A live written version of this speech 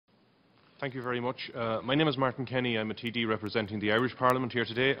Thank you very much. My name is Martin Kenny. I'm a TD representing the Irish Parliament here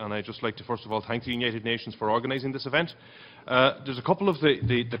today, and I'd just like to first of all thank the United Nations for organising this event. There's a couple of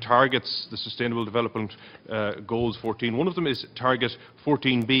the targets, the Sustainable Development Goals 14. One of them is Target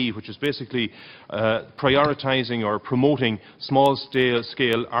 14B, which is basically prioritising or promoting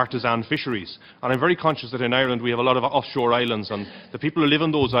small-scale artisan fisheries. And I'm very conscious that in Ireland we have a lot of offshore islands, and the people who live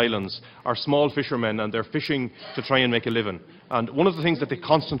on those islands are small fishermen, and they're fishing to try and make a living. And one of the things that they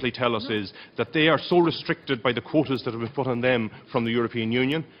constantly tell us is that they are so restricted by the quotas that have been put on them from the European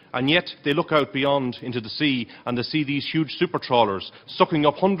Union, and yet they look out beyond into the sea and they see these huge super trawlers sucking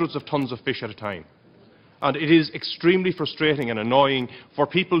up hundreds of tons of fish at a time. And it is extremely frustrating and annoying for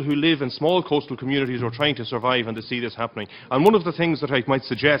people who live in small coastal communities who are trying to survive and to see this happening. And one of the things that I might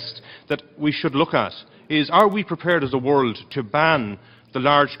suggest that we should look at is, are we prepared as a world to ban the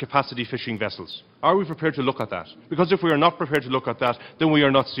large capacity fishing vessels? Are we prepared to look at that? Because if we are not prepared to look at that, then we are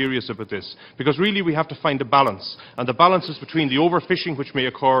not serious about this. Because really we have to find a balance, and the balance is between the overfishing which may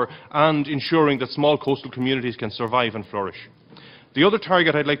occur and ensuring that small coastal communities can survive and flourish. The other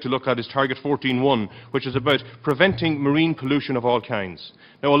target I'd like to look at is Target 14.1, which is about preventing marine pollution of all kinds.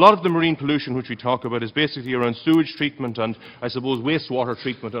 Now, a lot of the marine pollution which we talk about is basically around sewage treatment and, I suppose, wastewater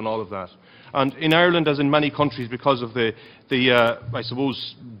treatment and all of that. And in Ireland, as in many countries, because of the I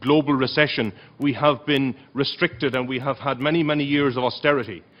suppose, global recession, we have been restricted and we have had many, many years of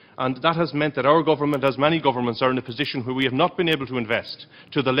austerity. And that has meant that our government, as many governments, are in a position where we have not been able to invest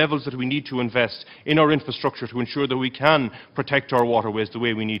to the levels that we need to invest in our infrastructure to ensure that we can protect our waterways the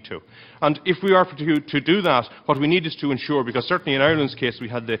way we need to. And if we are to do that, what we need is to ensure, because certainly in Ireland's case we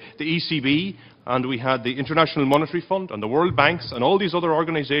had the ECB, and we had the International Monetary Fund and the World Banks and all these other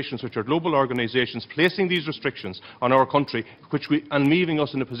organisations, which are global organisations, placing these restrictions on our country and leaving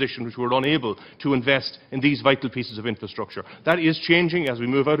us in a position which we were unable to invest in these vital pieces of infrastructure. That is changing as we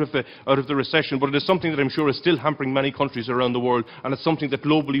move out of the recession, but it is something that I'm sure is still hampering many countries around the world, and it's something that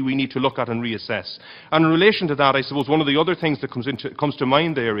globally we need to look at and reassess. And in relation to that, I suppose one of the other things that comes to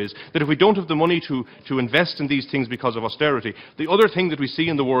mind there is that if we don't have the money to invest in these things because of austerity, the other thing that we see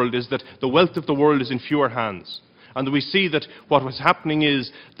in the world is that the wealth of the world is in fewer hands. And we see that what was happening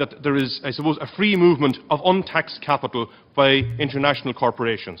is that there is, I suppose, a free movement of untaxed capital by international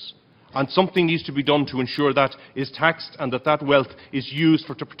corporations. And something needs to be done to ensure that is taxed and that that wealth is used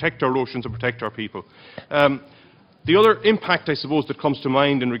to protect our oceans and protect our people. The other impact, I suppose, that comes to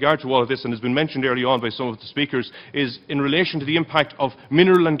mind in regard to all of this, and has been mentioned early on by some of the speakers, is in relation to the impact of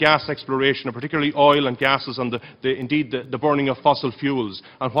mineral and gas exploration, and particularly oil and gases, and indeed the burning of fossil fuels,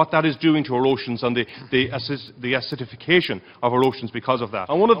 and what that is doing to our oceans and the acidification of our oceans because of that.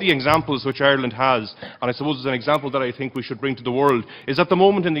 And one of the examples which Ireland has, and I suppose is an example that I think we should bring to the world, is at the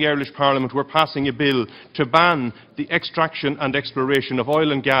moment in the Irish Parliament we're passing a bill to ban the extraction and exploration of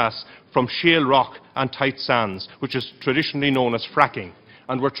oil and gas from shale rock and tight sands, which is traditionally known as fracking.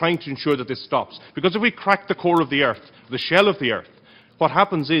 And we're trying to ensure that this stops. Because if we crack the core of the earth, the shell of the earth, what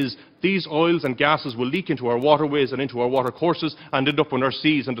happens is these oils and gases will leak into our waterways and into our water courses and end up in our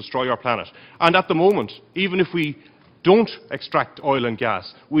seas and destroy our planet. And at the moment, even if we don't extract oil and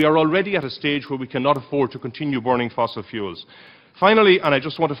gas, we are already at a stage where we cannot afford to continue burning fossil fuels. Finally, and I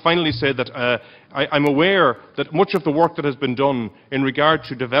just want to finally say that I'm aware that much of the work that has been done in regard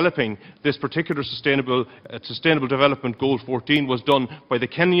to developing this particular Sustainable Development Goal 14 was done by the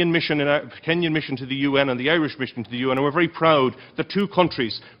Kenyan mission to the UN and the Irish mission to the UN, and we're very proud that two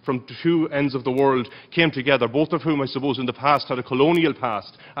countries from two ends of the world came together, both of whom I suppose in the past had a colonial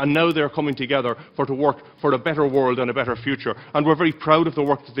past, and now they're coming together to work for a better world and a better future. And we're very proud of the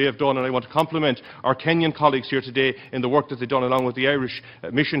work that they have done, and I want to compliment our Kenyan colleagues here today in the work that they've done along with the Irish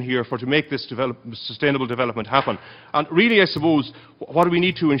mission here to make this sustainable development happen. And really, I suppose, what we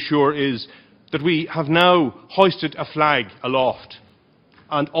need to ensure is that we have now hoisted a flag aloft.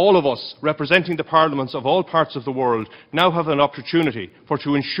 And all of us, representing the parliaments of all parts of the world, now have an opportunity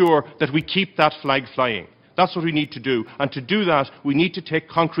to ensure that we keep that flag flying. That's what we need to do. And to do that, we need to take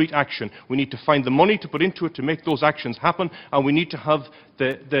concrete action. We need to find the money to put into it to make those actions happen, and we need to have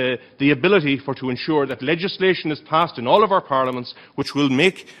the ability to ensure that legislation is passed in all of our parliaments which will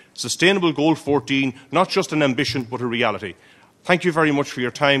make Sustainable Goal 14 not just an ambition but a reality. Thank you very much for your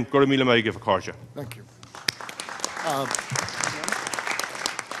time. Thank you.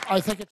 I think